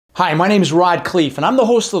Hi, my name is Rod Cleef, and I'm the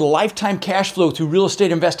host of the Lifetime Cash Flow Through Real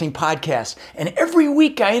Estate Investing podcast. And every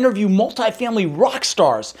week I interview multifamily rock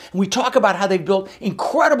stars, and we talk about how they've built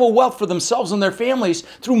incredible wealth for themselves and their families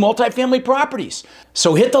through multifamily properties.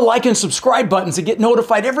 So hit the like and subscribe buttons to get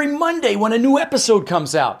notified every Monday when a new episode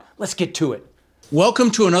comes out. Let's get to it.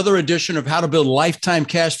 Welcome to another edition of How to Build Lifetime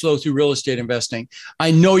Cash Flow Through Real Estate Investing.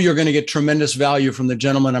 I know you're going to get tremendous value from the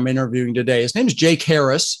gentleman I'm interviewing today. His name is Jake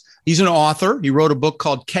Harris. He's an author. He wrote a book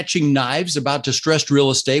called Catching Knives about distressed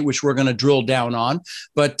real estate, which we're going to drill down on.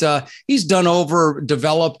 But he's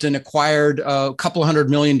developed and acquired a couple $100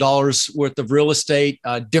 million worth of real estate,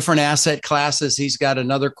 different asset classes. He's got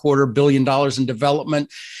another $250 million in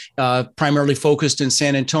development, primarily focused in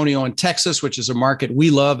San Antonio and Texas, which is a market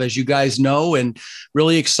we love, as you guys know, and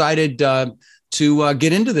really excited to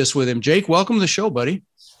get into this with him. Jake, welcome to the show, buddy.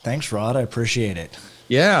 Thanks, Rod. I appreciate it.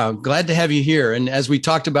 Yeah, I'm glad to have you here. And as we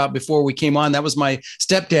talked about before we came on, that was my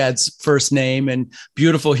stepdad's first name, and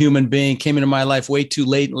beautiful human being, came into my life way too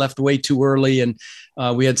late and left way too early. And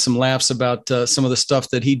we had some laughs about some of the stuff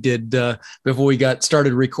that he did before we got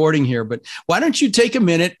started recording here. But why don't you take a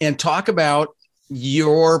minute and talk about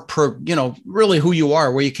your, really who you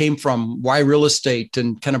are, where you came from, why real estate,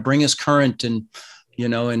 and kind of bring us current and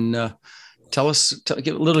tell us,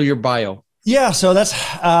 give a little of your bio. Yeah. So that's,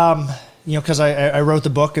 because I wrote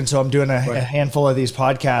the book, and so I'm doing a handful of these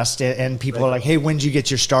podcasts, and people are like, "Hey, when did you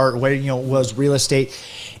get your start? Where was real estate?"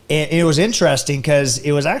 And it was interesting because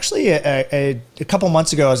it was actually a couple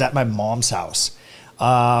months ago. I was at my mom's house,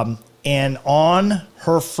 and on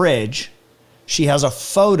her fridge, she has a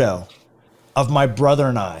photo of my brother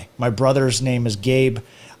and I. My brother's name is Gabe,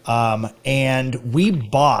 and we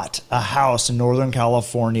bought a house in Northern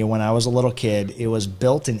California when I was a little kid. It was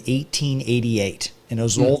built in 1888. And it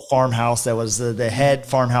was an old farmhouse that was the head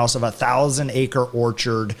farmhouse of a 1,000-acre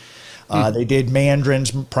orchard. They did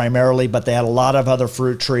mandarins primarily, but they had a lot of other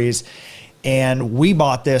fruit trees. And we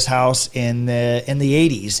bought this house in the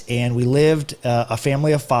 80s, and we lived a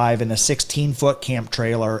family of 5 in a 16-foot camp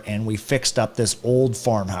trailer, and we fixed up this old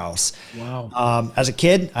farmhouse. Wow. As a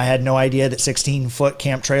kid, I had no idea that 16-foot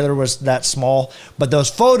camp trailer was that small, but those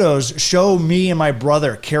photos show me and my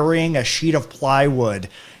brother carrying a sheet of plywood.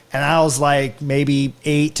 And I was like maybe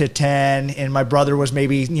 8 to 10, and my brother was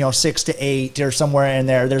maybe 6 to 8 or somewhere in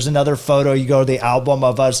there. There's another photo. You go to the album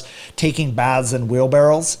of us taking baths in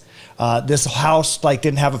wheelbarrows. This house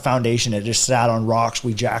didn't have a foundation. It just sat on rocks.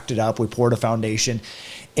 We jacked it up. We poured a foundation,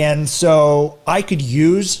 and so I could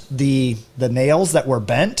use the nails that were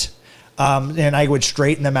bent, and I would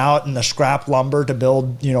straighten them out in the scrap lumber to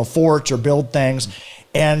build forts or build things.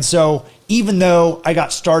 And so even though I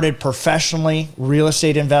got started professionally real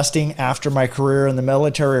estate investing after my career in the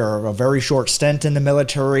military, or a very short stint in the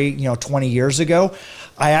military, 20 years ago,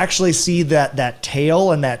 I actually see that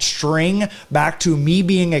tail and that string back to me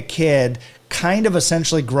being a kid, kind of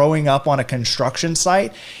essentially growing up on a construction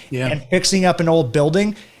site and fixing up an old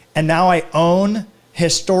building. And now I own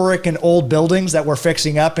historic and old buildings that we're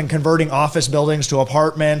fixing up and converting office buildings to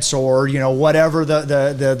apartments, or whatever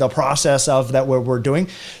the process of that we're doing.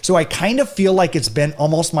 So I kind of feel like it's been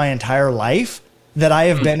almost my entire life that I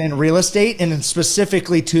have been in real estate, and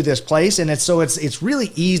specifically to this place. And it's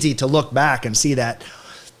really easy to look back and see that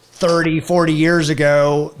 30, 40 years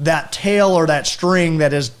ago, that tail or that string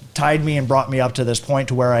that has tied me and brought me up to this point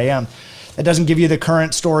to where I am. It doesn't give you the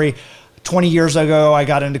current story. 20 years ago, I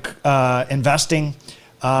got into investing.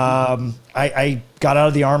 I got out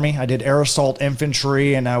of the Army. I did air assault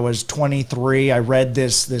infantry, and I was 23. I read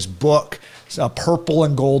this book, a purple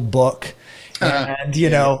and gold book. And,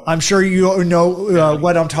 I'm sure you know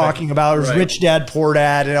what I'm talking about. It was Rich Dad, Poor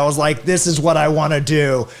Dad. And I was like, this is what I want to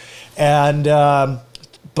do. And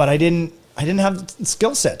but I didn't have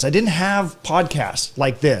skill sets. I didn't have podcasts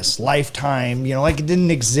like this, Lifetime, it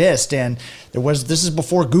didn't exist. And this is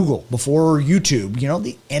before Google, before YouTube,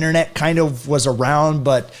 the internet kind of was around,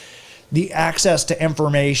 but the access to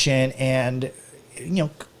information and,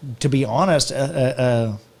 to be honest,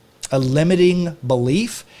 a limiting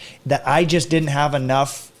belief that I just didn't have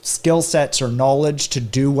enough skill sets or knowledge to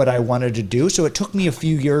do what I wanted to do. So it took me a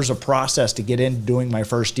few years of process to get into doing my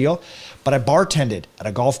first deal, but I bartended at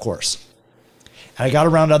a golf course. And I got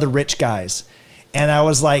around other rich guys, and I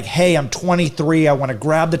was like, hey, I'm 23. I want to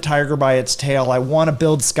grab the tiger by its tail. I want to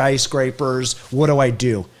build skyscrapers. What do I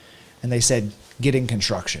do? And they said, get in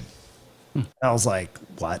construction. And I was like,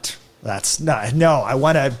 what? That's not, no, I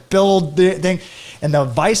want to build the thing. And the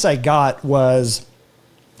advice I got was,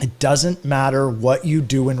 it doesn't matter what you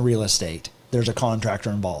do in real estate. There's a contractor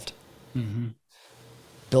involved.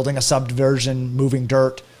 Building a subdivision, moving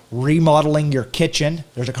dirt, remodeling your kitchen.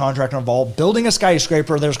 There's a contractor involved. Building a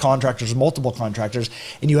skyscraper, there's contractors, multiple contractors,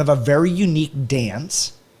 and you have a very unique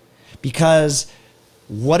dance because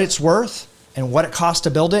what it's worth and what it costs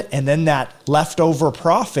to build it, and then that leftover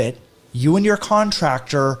profit, you and your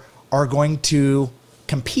contractor are going to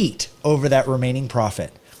compete over that remaining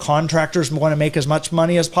profit. Contractors want to make as much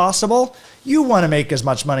money as possible. You want to make as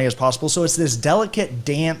much money as possible. So it's this delicate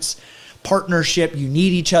dance partnership. You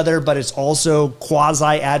need each other, but it's also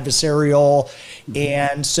quasi-adversarial.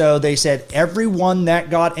 And so they said everyone that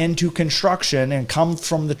got into construction and come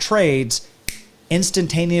from the trades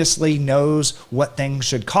instantaneously knows what things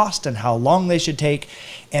should cost and how long they should take.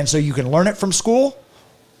 And so you can learn it from school,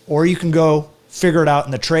 or you can go figure it out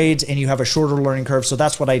in the trades, and you have a shorter learning curve. So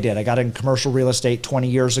that's what I did. I got in commercial real estate 20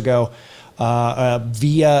 years ago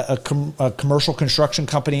via a commercial construction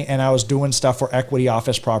company, and I was doing stuff for equity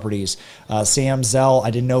office properties. Sam Zell,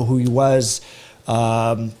 I didn't know who he was.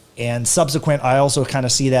 And subsequent, I also kind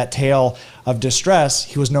of see that tale of distress.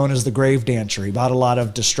 He was known as the grave dancer. He bought a lot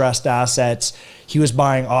of distressed assets. He was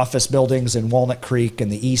buying office buildings in Walnut Creek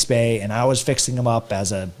and the East Bay, and I was fixing them up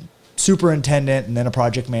as a superintendent and then a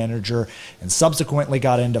project manager, and subsequently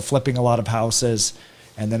got into flipping a lot of houses.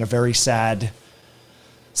 And then a very sad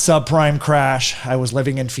subprime crash. I was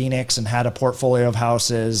living in Phoenix and had a portfolio of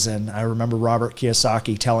houses, and I remember Robert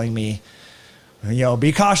Kiyosaki telling me,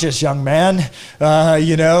 be cautious, young man.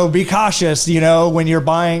 Be cautious, when you're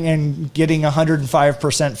buying and getting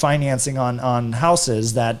 105% financing on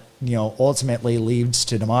houses that, ultimately leads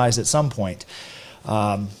to demise at some point.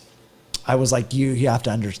 I was like, you have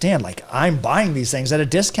to understand, like, I'm buying these things at a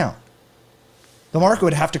discount. The market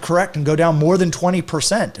would have to correct and go down more than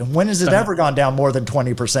 20%. And when has it ever gone down more than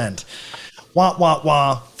 20%? Wah, wah,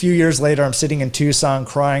 wah. A few years later, I'm sitting in Tucson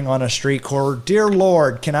crying on a street corner. Dear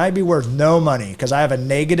Lord, can I be worth no money? Because I have a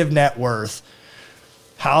negative net worth.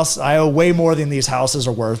 I owe way more than these houses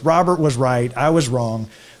are worth. Robert was right. I was wrong.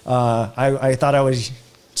 I thought I was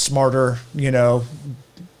smarter,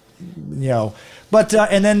 But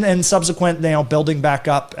and then subsequent, building back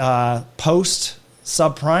up post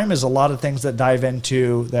subprime is a lot of things that dive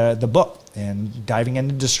into the book and diving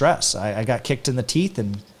into distress. I got kicked in the teeth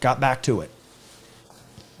and got back to it.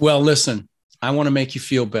 Well, listen, I want to make you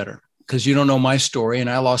feel better because you don't know my story, and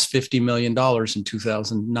I lost $50 million in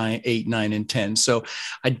 2009, 8, 9, and 10. So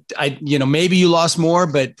maybe you lost more,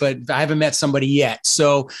 but I haven't met somebody yet.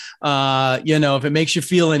 So, if it makes you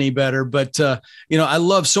feel any better, but, I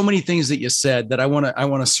love so many things that you said that I want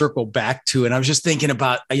to circle back to. And I was just thinking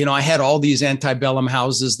about, I had all these antebellum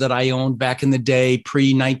houses that I owned back in the day,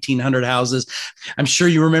 pre-1900 houses. I'm sure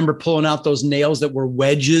you remember pulling out those nails that were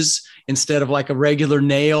wedges instead of like a regular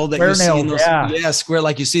nail that you see in those, square,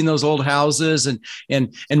 like you see in those old houses, and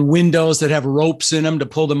windows that have ropes in them to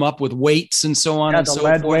pull them up with weights and so on and so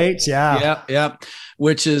forth. Weights, yeah.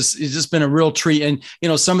 Which is just been a real treat. And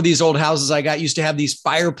some of these old houses I got used to have these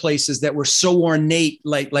fireplaces that were so ornate,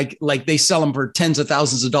 like they sell them for tens of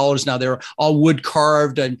thousands of dollars now. They're all wood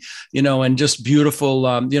carved and just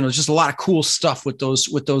beautiful. Just a lot of cool stuff with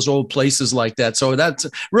those old places like that. So that's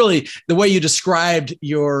really the way you described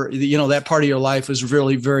that part of your life was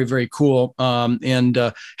really very, very cool. And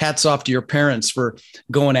hats off to your parents for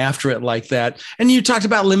going after it like that. And you talked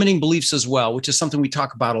about limiting beliefs as well, which is something we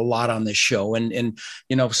talk about a lot on this show. And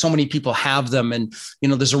so many people have them, and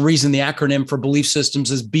there's a reason the acronym for belief systems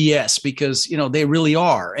is BS, because they really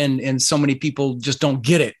are, and so many people just don't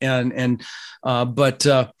get it.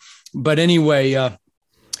 But anyway.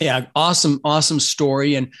 Yeah, awesome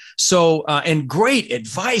story. And so, and great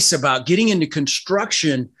advice about getting into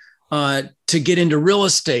construction to get into real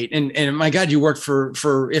estate. And my God, you worked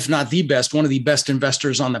for, if not the best, one of the best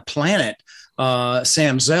investors on the planet,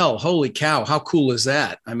 Sam Zell. Holy cow. How cool is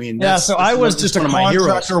that? I mean, so I was just a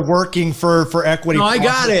contractor working for equity. No, I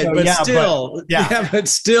got it. But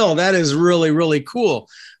still, that is really, really cool.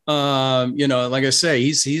 Like I say,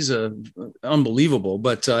 he's unbelievable.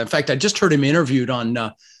 But in fact, I just heard him interviewed on,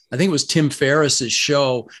 I think it was Tim Ferriss's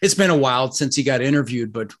show. It's been a while since he got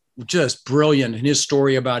interviewed, but just brilliant. And his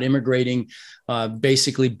story about immigrating,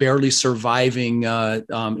 basically barely surviving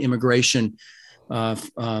immigration.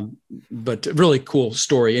 But really cool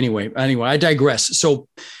story. Anyway, I digress. So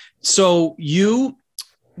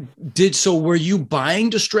were you buying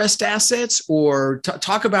distressed assets, or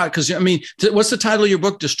talk about, because what's the title of your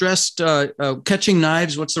book? Distressed, Catching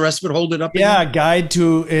Knives. What's the rest of it? Hold it up. Yeah. Again. Guide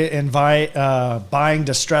to buying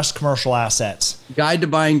distressed commercial assets. Guide to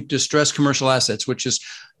buying distressed commercial assets, which is,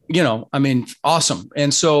 awesome.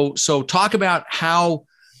 And so talk about how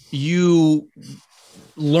you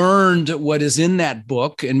learned what is in that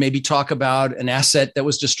book, and maybe talk about an asset that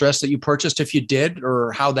was distressed that you purchased, if you did,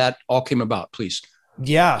 or how that all came about, please.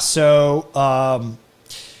 Yeah. So,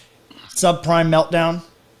 subprime meltdown,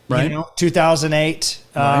 Right. 2008,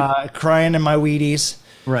 Right. crying in my Wheaties.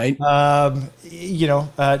 Right. No,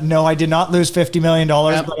 I did not lose $50 million,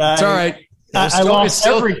 but it's all right. I lost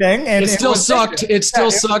everything. And it still sucked. It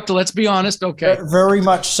still sucked. Let's be honest. Okay. Very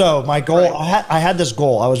much so. My goal, Right. I had this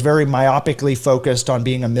goal. I was very myopically focused on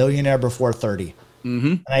being a millionaire before 30. Mm-hmm.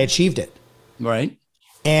 And I achieved it. Right.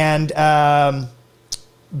 And,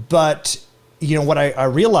 but what I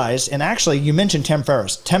realized, and actually you mentioned Tim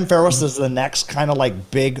Ferriss. Tim Ferriss is the next kind of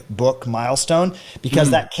like big book milestone,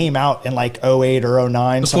 because that came out in like 08 or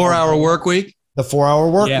 09. The 4-hour work week. The 4-hour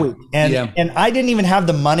work week. And I didn't even have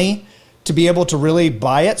the money to be able to really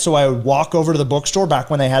buy it. So I would walk over to the bookstore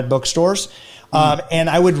back when they had bookstores. And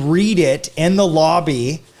I would read it in the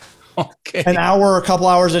lobby. Okay. An hour, a couple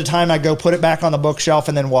hours at a time. I'd go put it back on the bookshelf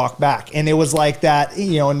and then walk back. And it was like that,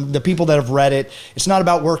 and the people that have read it, it's not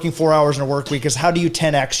about working 4 hours in a work week. It's how do you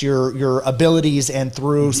 10X your abilities, and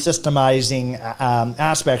through systemizing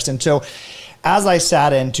aspects. And so as I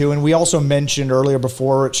sat into, and we also mentioned earlier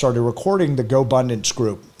before it started recording, the GoBundance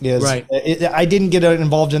group is, right. I didn't get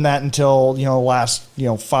involved in that until, last,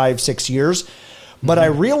 5-6 years. But I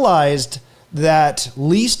realized that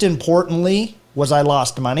least importantly was I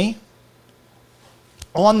lost money.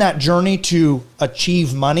 On that journey to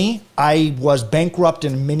achieve money, I was bankrupt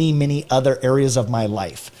in many, many other areas of my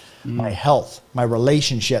life. My health, my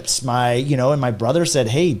relationships, and my brother said,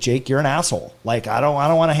 "Hey, Jake, you're an asshole. Like, I don't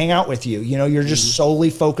want to hang out with you. You're just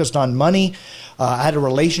solely focused on money." I had a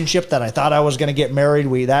relationship that I thought I was going to get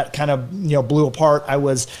married. That kind of, blew apart. I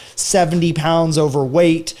was 70 pounds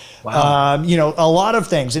overweight. Wow. A lot of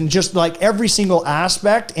things, and just like every single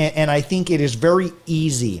aspect. And I think it is very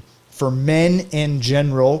easy for men in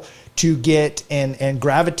general to get and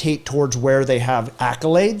gravitate towards where they have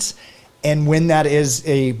accolades. And when that is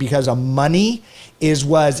because of money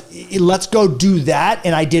let's go do that.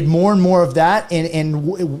 And I did more and more of that. And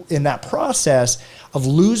in that process of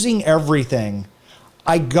losing everything,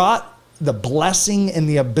 I got the blessing and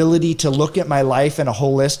the ability to look at my life in a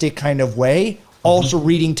holistic kind of way. Also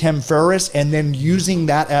reading Tim Ferriss, and then using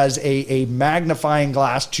that as a magnifying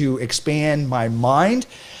glass to expand my mind.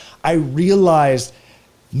 I realized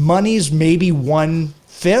money's maybe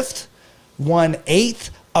 1/5, 1/8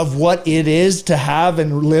 of what it is to have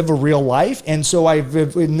and live a real life. And so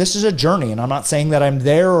and this is a journey, and I'm not saying that I'm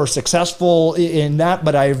there or successful in that,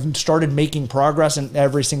 but I've started making progress in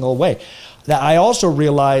every single way. That I also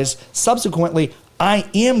realized subsequently, I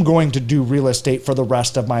am going to do real estate for the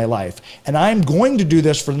rest of my life. And I'm going to do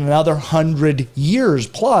this for another 100 years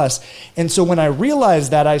plus. And so when I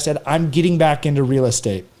realized that, I said, I'm getting back into real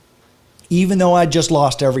estate. Even though I just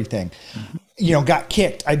lost everything, got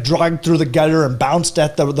kicked. I dragged through the gutter and bounced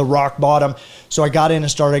at the rock bottom. So I got in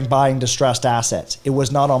and started buying distressed assets. It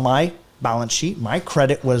was not on my balance sheet. My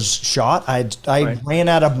credit was shot. I ran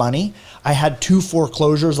out of money. I had 2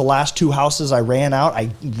 foreclosures. The last 2 houses I ran out.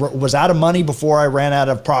 I was out of money before I ran out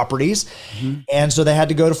of properties. And so they had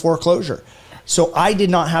to go to foreclosure. So I did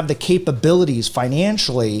not have the capabilities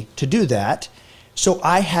financially to do that. So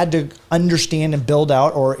I had to understand and build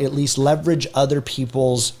out, or at least leverage other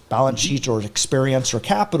people's balance sheets or experience or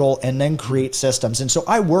capital, and then create systems. And so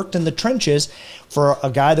I worked in the trenches for a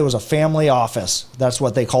guy that was a family office. That's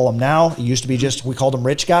what they call them now. It used to be we called them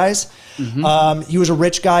rich guys. He was a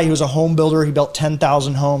rich guy. He was a home builder. He built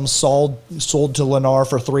 10,000 homes, sold to Lennar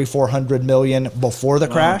for $300-400 million before the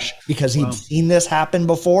crash, because he'd seen this happen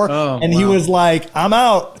before. He was like, I'm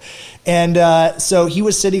out. And so he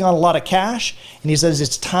was sitting on a lot of cash, and he says,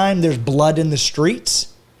 it's time, there's blood in the streets.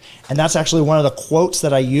 And that's actually one of the quotes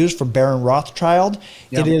that I used from Baron Rothschild.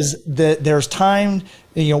 It is that there's time,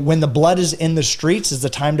 when the blood is in the streets is the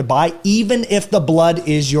time to buy, even if the blood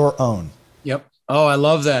is your own. Yep. Oh, I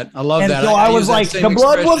love that. I love that. So I was like, the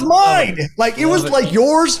blood was mine. Like it was like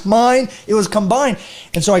yours, mine. It was combined.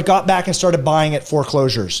 And so I got back and started buying at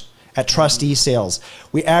foreclosures, at trustee sales.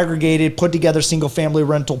 We aggregated, put together single family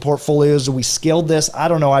rental portfolios, and we scaled this. I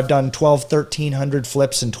don't know, I've done 1,300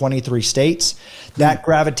 flips in 23 states. That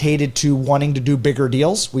gravitated to wanting to do bigger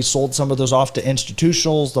deals. We sold some of those off to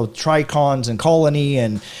institutionals, the Tricons and Colony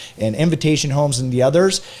and Invitation Homes and the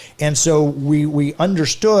others. And so we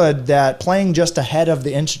understood that playing just ahead of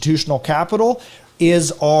the institutional capital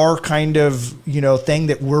is our kind of, thing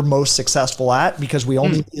that we're most successful at, because we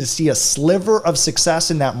only see a sliver of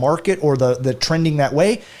success in that market or the trending that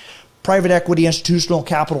way. Private equity institutional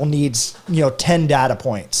capital needs, 10 data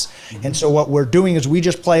points. And so what we're doing is we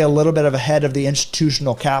just play a little bit of ahead of the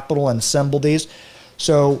institutional capital and assemble these.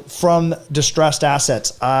 So from distressed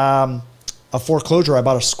assets, a foreclosure, I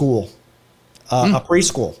bought a school, a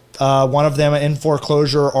preschool. One of them in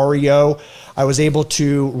foreclosure, REO. I was able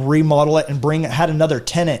to remodel it and had another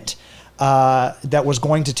tenant that was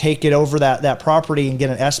going to take it over that property and get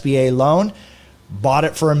an SBA loan. Bought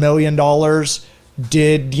it for $1 million.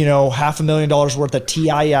 Did, $500,000 worth of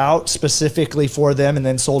TI out specifically for them, and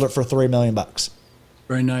then sold it for $3 million.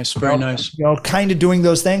 Very nice. Very nice. Kind of doing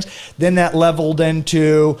those things. Then that leveled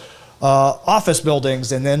into office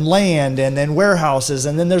buildings, and then land, and then warehouses,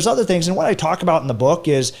 and then there's other things. And what I talk about in the book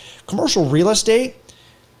is commercial real estate.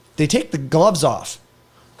 They take the gloves off.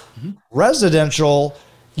 Residential,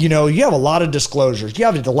 you have a lot of disclosures. You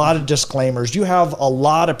have a lot of disclaimers. You have a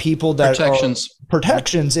lot of people that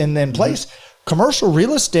protections in place. Commercial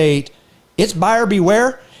real estate, it's buyer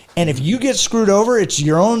beware. And if you get screwed over, it's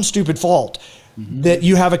your own stupid fault that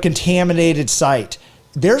you have a contaminated site.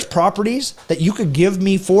 There's properties that you could give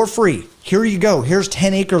me for free. Here you go. Here's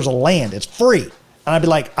 10 acres of land. It's free. And I'd be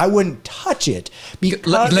like, I wouldn't touch it.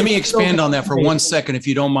 Let me expand on that for 1 second, if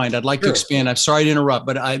you don't mind. I'd like to expand. I'm sorry to interrupt,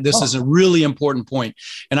 but this is a really important point.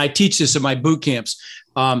 And I teach this in my boot camps.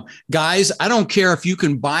 Guys, I don't care if you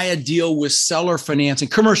can buy a deal with seller financing,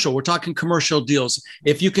 commercial, we're talking commercial deals.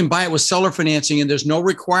 If you can buy it with seller financing and there's no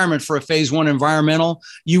requirement for a phase 1 environmental,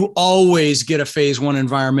 you always get a phase 1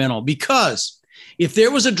 environmental, because if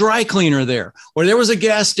there was a dry cleaner there, or there was a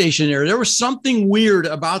gas station there was something weird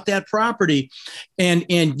about that property, and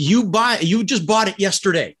you just bought it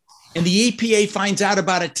yesterday, and the EPA finds out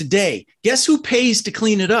about it today, guess who pays to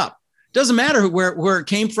clean it up? Doesn't matter where it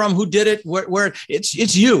came from, who did it, where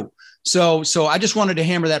it's you. So I just wanted to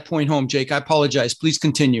hammer that point home, Jake. I apologize. Please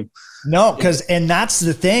continue. No, and that's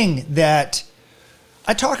the thing that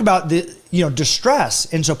I talk about, the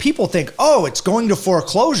distress. And so people think, oh, it's going to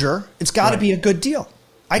foreclosure. It's got to be a good deal.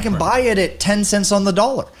 I can buy it at 10 cents on the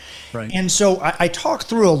dollar. Right. And so I talk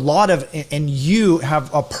through a lot of, and you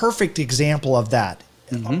have a perfect example of that.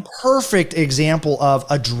 A perfect example of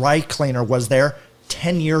a dry cleaner was there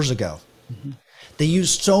 10 years ago. They use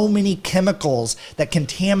so many chemicals that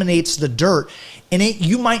contaminates the dirt, and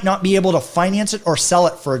you might not be able to finance it or sell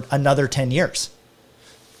it for another 10 years.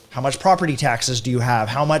 How much property taxes do you have?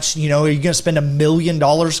 How much, are you going to spend $1 million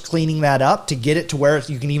cleaning that up to get it to where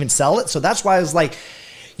you can even sell it? So that's why I was like,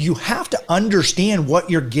 you have to understand what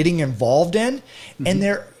you're getting involved in.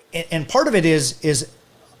 And part of it is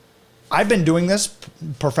I've been doing this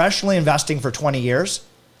professionally, investing for 20 years.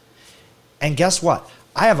 And guess what?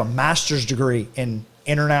 I have a master's degree in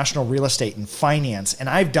international real estate and finance, and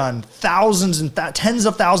I've done thousands and tens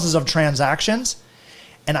of thousands of transactions.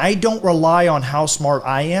 And I don't rely on how smart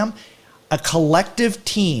I am. A collective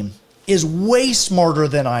team is way smarter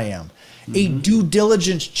than I am. A due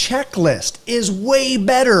diligence checklist is way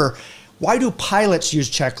better. Why do pilots use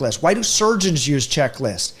checklists? Why do surgeons use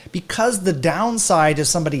checklists? Because the downside is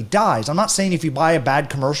somebody dies. I'm not saying if you buy a bad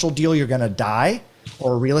commercial deal, you're going to die,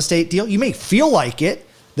 or a real estate deal. You may feel like it.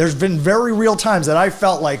 There's been very real times that I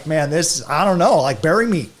felt like, man, I don't know, like bury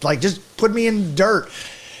me, like just put me in dirt.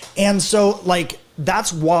 And so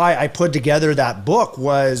that's why I put together that book,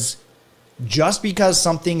 was just because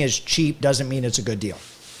something is cheap doesn't mean it's a good deal.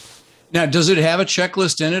 Now, does it have a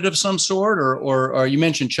checklist in it of some sort, or you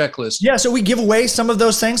mentioned checklist? Yeah, so we give away some of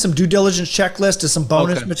those things, some due diligence checklist is some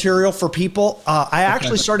bonus material for people. I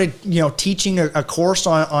actually started, teaching a course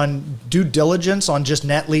on due diligence on just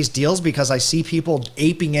net lease deals, because I see people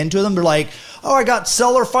aping into them. They're like, oh, I got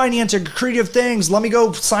seller financing, creative things. Let me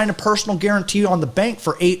go sign a personal guarantee on the bank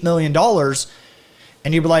for $8 million.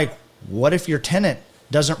 And you'd be like, what if your tenant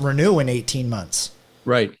doesn't renew in 18 months?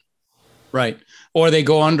 Right. Or they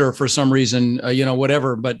go under for some reason,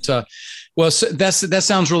 whatever. But that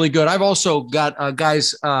sounds really good. I've also got,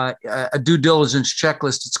 guys, a due diligence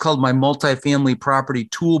checklist. It's called my multifamily property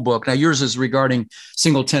toolbook. Now, yours is regarding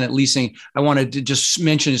single tenant leasing. I wanted to just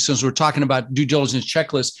mention it since we're talking about due diligence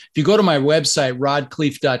checklists. If you go to my website,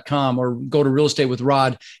 rodcleef.com, or go to Real Estate with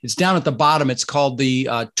Rod, it's down at the bottom. It's called the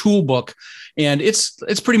toolbook. And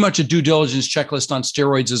it's pretty much a due diligence checklist on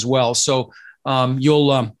steroids as well. So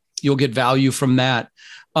you'll get value from that.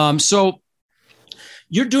 So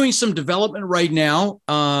you're doing some development right now.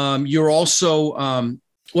 You're also,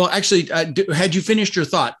 had you finished your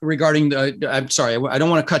thought regarding I'm sorry, I don't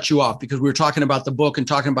want to cut you off, because we were talking about the book and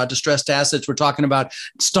talking about distressed assets. We're talking about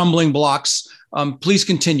stumbling blocks. Please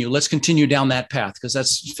continue. Let's continue down that path, because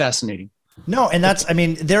that's fascinating. No, and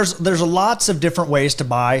there's lots of different ways to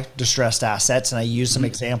buy distressed assets, and I use some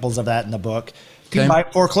examples of that in the book. You can buy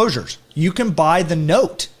foreclosures. You can buy the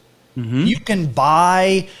note. You can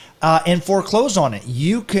buy and foreclose on it.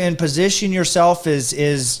 You can position yourself as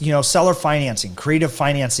seller financing, creative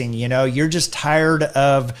financing. You're just tired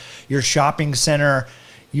of your shopping center.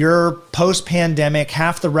 You're post-pandemic,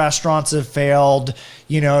 half the restaurants have failed.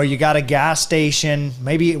 You got a gas station.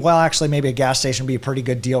 Maybe a gas station would be a pretty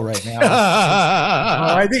good deal right now.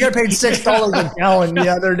 I think I paid $6 a gallon the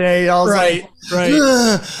other day. I was right.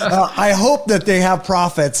 I hope that they have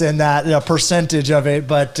profits in that percentage of it.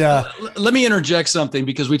 But let me interject something,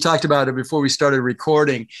 because we talked about it before we started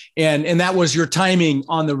recording. And that was your timing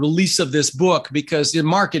on the release of this book, because the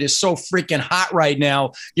market is so freaking hot right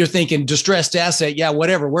now. You're thinking distressed asset. Yeah,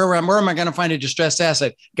 whatever. Where am I going to find a distressed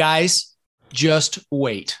asset? Guys, just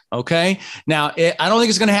wait. Okay. Now, I don't think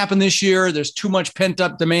it's going to happen this year. There's too much pent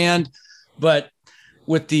up demand, but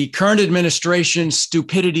with the current administration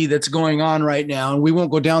stupidity that's going on right now, and we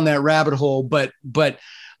won't go down that rabbit hole, but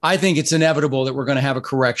I think it's inevitable that we're going to have a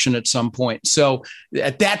correction at some point. So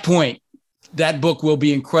at that point, that book will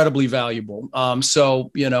be incredibly valuable.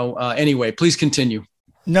 Anyway, please continue.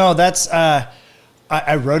 No, that's,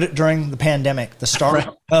 I wrote it during the pandemic, the start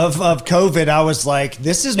of COVID. I was like,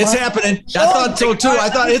 it's happening. I thought so too. I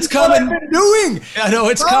thought it's coming. What I've been doing. I know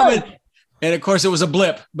it's coming. And of course it was a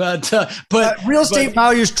blip, but real estate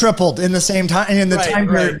values tripled in the same time, in the time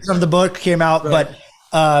period from the book came out. Right.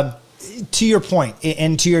 But to your point,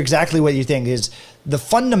 and to exactly what you think, is the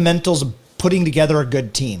fundamentals of putting together a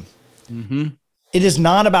good team. Mm-hmm. It is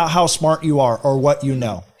not about how smart you are or what you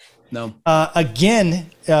know. No. And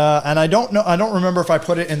I don't remember if I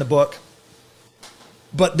put it in the book,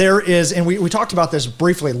 but there is, and we talked about this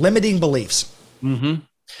briefly, limiting beliefs. Mm-hmm.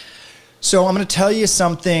 So I'm going to tell you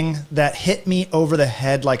something that hit me over the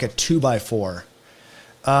head like a 2x4.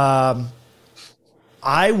 I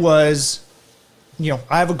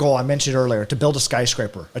have a goal I mentioned earlier, to build a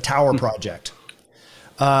skyscraper, a tower project.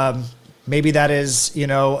 Maybe that is,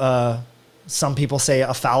 some people say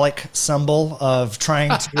a phallic symbol of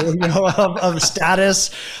trying to, of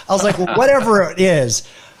status. I was like, well, whatever it is,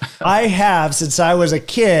 I have, since I was a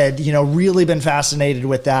kid, really been fascinated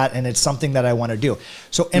with that. And it's something that I want to do.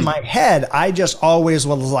 So in my head, I just always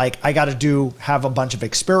was like, I got to have a bunch of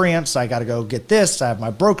experience. I got to go get this. I have my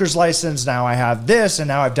broker's license. Now I have this. And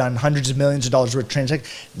now I've done hundreds of millions of dollars worth of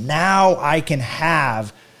transactions. Now I can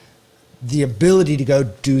have the ability to go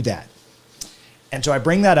do that. And so I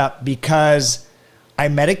bring that up because I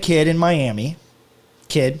met a kid in Miami.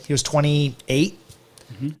 He was 28.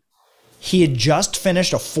 Mm-hmm. He had just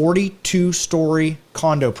finished a 42-story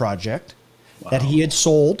condo project that he had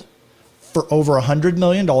sold for over $100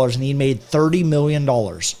 million, and he made $30 million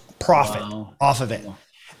profit off of it. Wow.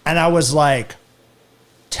 And I was like,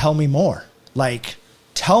 tell me more. Like,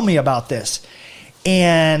 tell me about this.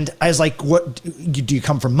 And I was like, what, do you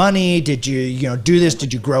come from money? Did you, do this?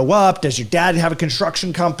 Did you grow up? Does your dad have a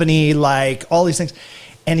construction company? Like all these things.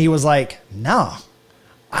 And he was like, no,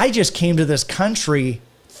 I just came to this country,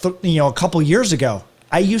 a couple years ago.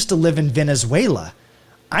 I used to live in Venezuela.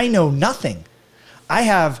 I know nothing. I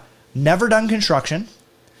have never done construction,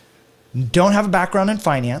 don't have a background in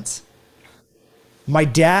finance. My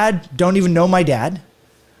dad, don't even know my dad.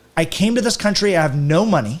 I came to this country, I have no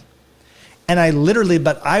money. And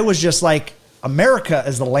I was just like, America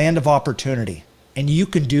is the land of opportunity and you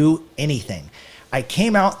can do anything. I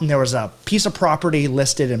came out and there was a piece of property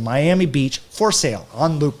listed in Miami Beach for sale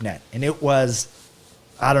on LoopNet. And it was,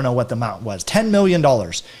 I don't know what the amount was, $10 million.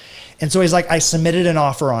 And so he's like, I submitted an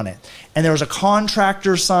offer on it. And there was a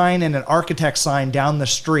contractor sign and an architect sign down the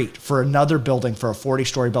street for another building, for a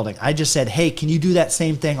 40-story building. I just said, hey, can you do that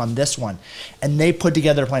same thing on this one? And they put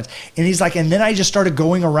together plans. And he's like, and then I just started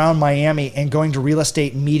going around Miami and going to real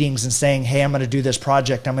estate meetings and saying, hey, I'm going to do this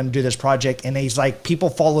project. I'm going to do this project. And he's like, people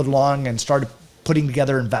followed along and started putting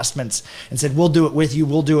together investments and said, we'll do it with you.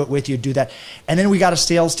 We'll do it with you. Do that. And then we got a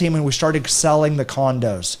sales team and we started selling the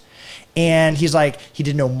condos. And he's like, he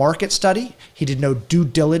did no market study. He did no due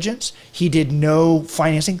diligence. He did no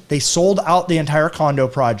financing. They sold out the entire condo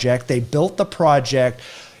project. They built the project.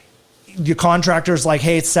 The contractor's like,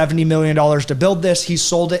 hey, it's $70 million to build this. He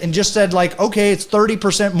sold it and just said like, okay, it's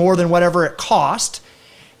 30% more than whatever it cost,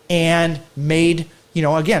 and made,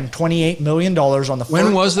 again, $28 million on the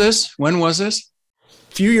When was this?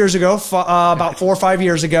 Few years ago, about 4 or 5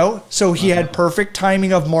 years ago. So he had perfect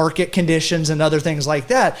timing of market conditions and other things like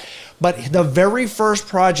that. But the very first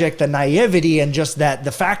project, the naivety and just that,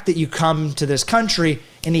 the fact that you come to this country,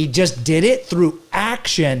 and he just did it through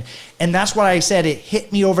action. And that's what I said. It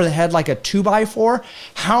hit me over the head like a 2x4.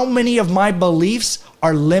 How many of my beliefs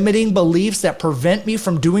are limiting beliefs that prevent me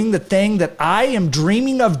from doing the thing that I am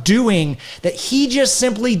dreaming of doing, that he just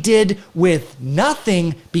simply did with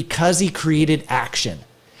nothing because he created action?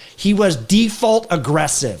 He was default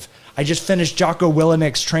aggressive. I just finished Jocko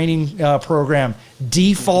Willenick's training program.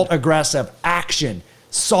 Default aggressive. Action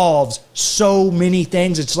solves so many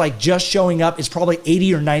things. It's like just showing up is probably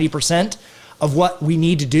 80 or 90% of what we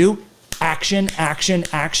need to do. Action, action,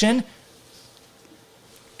 action.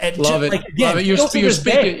 Love it. Like, again, love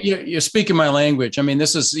it. You're speaking my language. I mean,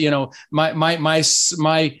 this is,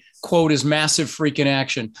 my quote is massive freaking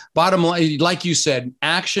action. Bottom line, like you said,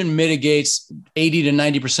 action mitigates 80 to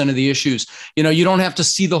 90% of the issues. You don't have to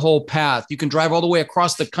see the whole path. You can drive all the way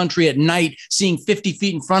across the country at night, seeing 50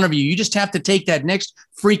 feet in front of you. You just have to take that next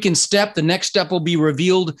freaking step. The next step will be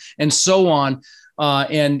revealed, and so on.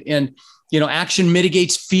 Action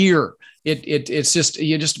mitigates fear. It's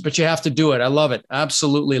just, but you have to do it. I love it.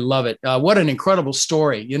 Absolutely love it. What an incredible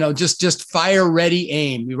story. Just fire, ready,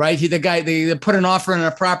 aim, right? The guy, they put an offer on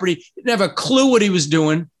a property. He didn't have a clue what he was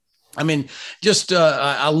doing. I mean,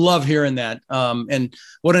 I love hearing that. And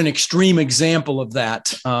what an extreme example of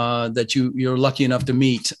that, that you're lucky enough to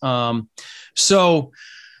meet. So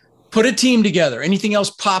put a team together. Anything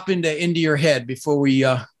else pop into your head before we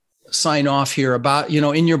sign off here about,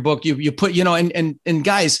 in your book, you put, and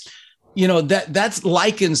guys, that's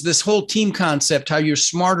likens this whole team concept, how you're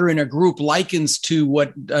smarter in a group, likens to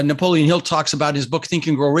what Napoleon Hill talks about in his book, Think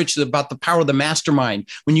and Grow Rich, about the power of the mastermind.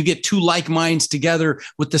 When you get two like minds together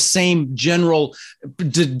with the same general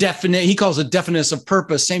he calls it definiteness of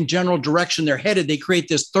purpose, same general direction they're headed, they create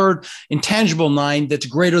this third intangible mind that's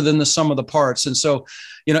greater than the sum of the parts. And so,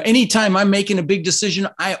 anytime I'm making a big decision,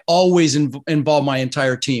 I always involve my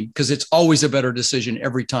entire team, because it's always a better decision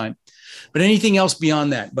every time. But anything else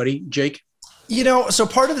beyond that, buddy, Jake? So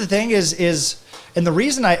part of the thing is, and the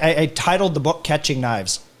reason I titled the book Catching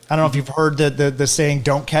Knives. I don't know if you've heard the saying,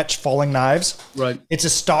 don't catch falling knives. Right. It's a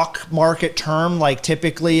stock market term. Like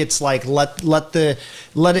typically it's like, let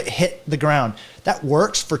it hit the ground. That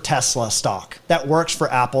works for Tesla stock. That works for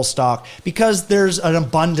Apple stock, because there's an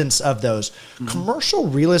abundance of those. Mm-hmm. Commercial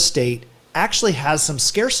real estate actually has some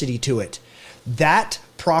scarcity to it. That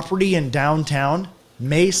property in downtown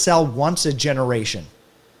may sell once a generation.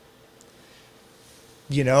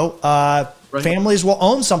 Right. Families will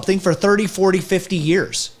own something for 30, 40, 50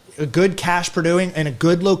 years, a good cash producing and a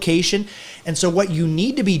good location. And so what you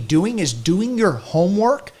need to be doing is doing your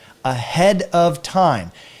homework ahead of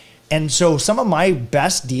time. And so some of my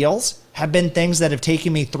best deals have been things that have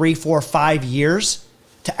taken me 3, 4, 5 years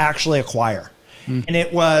to actually acquire. And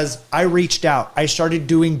it was, I reached out, I started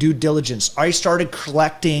doing due diligence. I started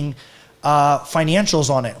collecting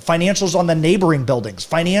financials on it, financials on the neighboring buildings,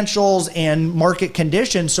 financials and market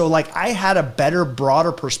conditions. So like I had a better,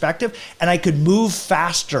 broader perspective, and I could move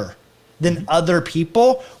faster than other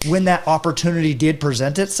people when that opportunity did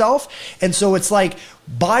present itself. And so it's like,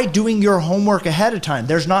 by doing your homework ahead of time,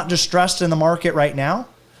 there's not distress in the market right now.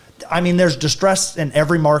 I mean, there's distress in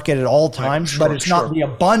every market at all times, but it's not the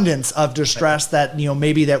abundance of distress that,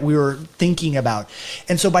 maybe that we were thinking about.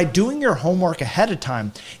 And so by doing your homework ahead of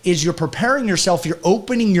time is you're preparing yourself, you're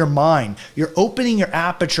opening your mind, you're opening your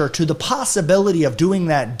aperture to the possibility of doing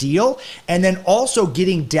that deal, and then also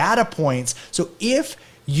getting data points. So if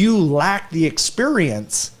you lack the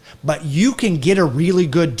experience, but you can get a really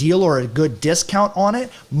good deal or a good discount on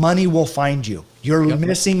it, money will find you. You're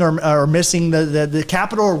missing or missing the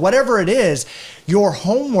capital or whatever it is, your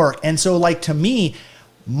homework. And so like to me,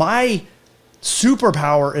 my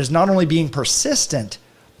superpower is not only being persistent,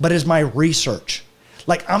 but is my research.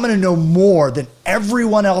 Like I'm going to know more than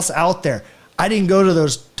everyone else out there. I didn't go to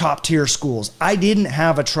those top tier schools. I didn't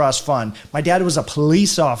have a trust fund. My dad was a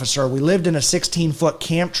police officer. We lived in a 16-foot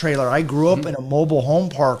camp trailer. I grew up in a mobile home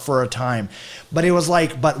park for a time. But it was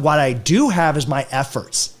like, but what I do have is my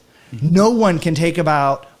efforts. No one can take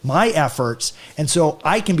about my efforts. And so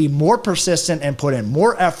I can be more persistent and put in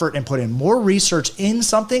more effort and put in more research in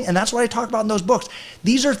something. And that's what I talk about in those books.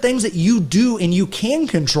 These are things that you do and you can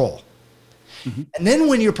control. And then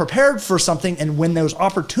when you're prepared for something and when those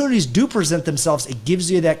opportunities do present themselves, it gives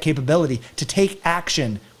you that capability to take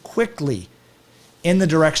action quickly in the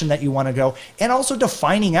direction that you want to go, and also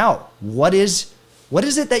defining out what is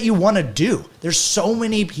it that you want to do. There's so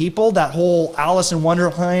many people, that whole Alice in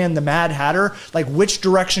Wonderland, the Mad Hatter, like which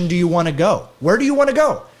direction do you want to go? Where do you want to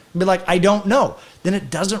go? And be like, I don't know. Then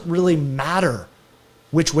it doesn't really matter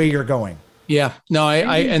which way you're going. Yeah, no,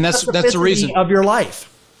 and that's the reason of your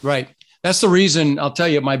life. Right. That's the reason, I'll tell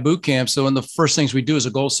you, at my boot camp, so one of the first things we do is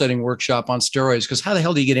a goal setting workshop on steroids, because how the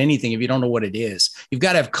hell do you get anything if you don't know what it is? You've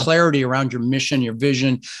got to have clarity around your mission, your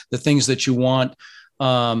vision, the things that you want.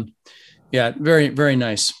 Yeah, very, very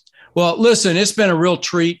nice. Well, listen, it's been a real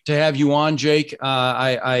treat to have you on, Jake.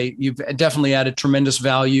 You've definitely added tremendous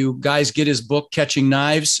value. Guys, get his book, Catching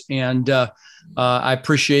Knives, and I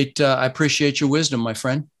appreciate your wisdom, my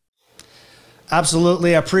friend.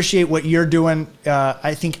 Absolutely, I appreciate what you're doing.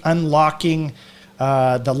 I think unlocking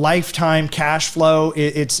the lifetime cash flow.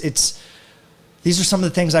 These are some of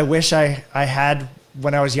the things I wish I had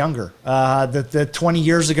when I was younger. The 20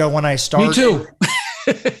 years ago when I started. Me too.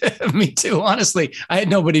 Me too. Honestly, I had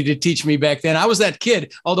nobody to teach me back then. I was that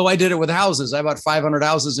kid, although I did it with houses. I bought 500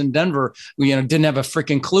 houses in Denver. Didn't have a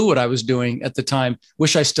freaking clue what I was doing at the time.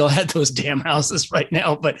 Wish I still had those damn houses right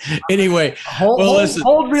now. But anyway,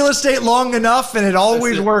 hold real estate long enough and it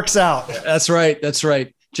always works out. That's right. That's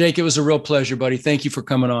right. Jake, it was a real pleasure, buddy. Thank you for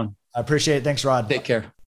coming on. I appreciate it. Thanks, Rod. Take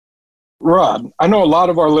care. Rod, I know a lot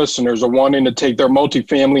of our listeners are wanting to take their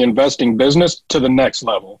multifamily investing business to the next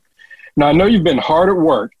level. Now, I know you've been hard at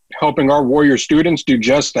work helping our Warrior students do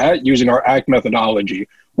just that using our ACT methodology,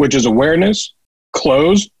 which is awareness,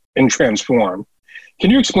 close, and transform.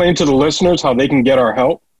 Can you explain to the listeners how they can get our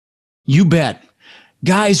help? You bet.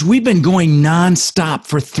 Guys, we've been going nonstop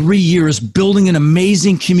for 3 years, building an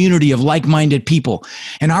amazing community of like-minded people.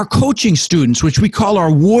 And our coaching students, which we call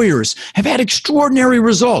our Warriors, have had extraordinary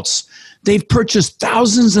results. They've purchased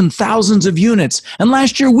thousands and thousands of units. And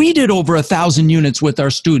last year, we did over 1,000 units with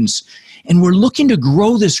our students. And we're looking to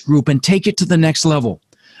grow this group and take it to the next level.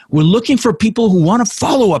 We're looking for people who want to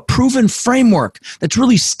follow a proven framework that's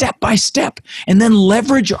really step by step and then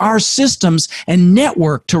leverage our systems and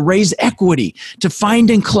network to raise equity, to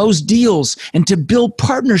find and close deals, and to build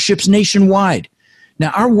partnerships nationwide.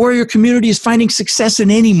 Now, our Warrior community is finding success in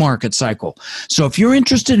any market cycle. So if you're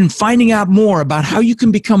interested in finding out more about how you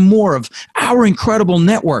can become more of our incredible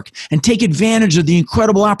network and take advantage of the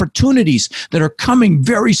incredible opportunities that are coming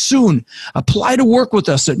very soon, apply to work with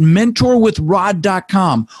us at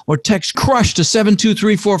mentorwithrod.com or text CRUSH to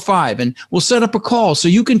 72345 and we'll set up a call so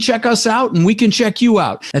you can check us out and we can check you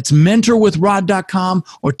out. That's mentorwithrod.com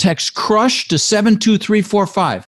or text CRUSH to 72345.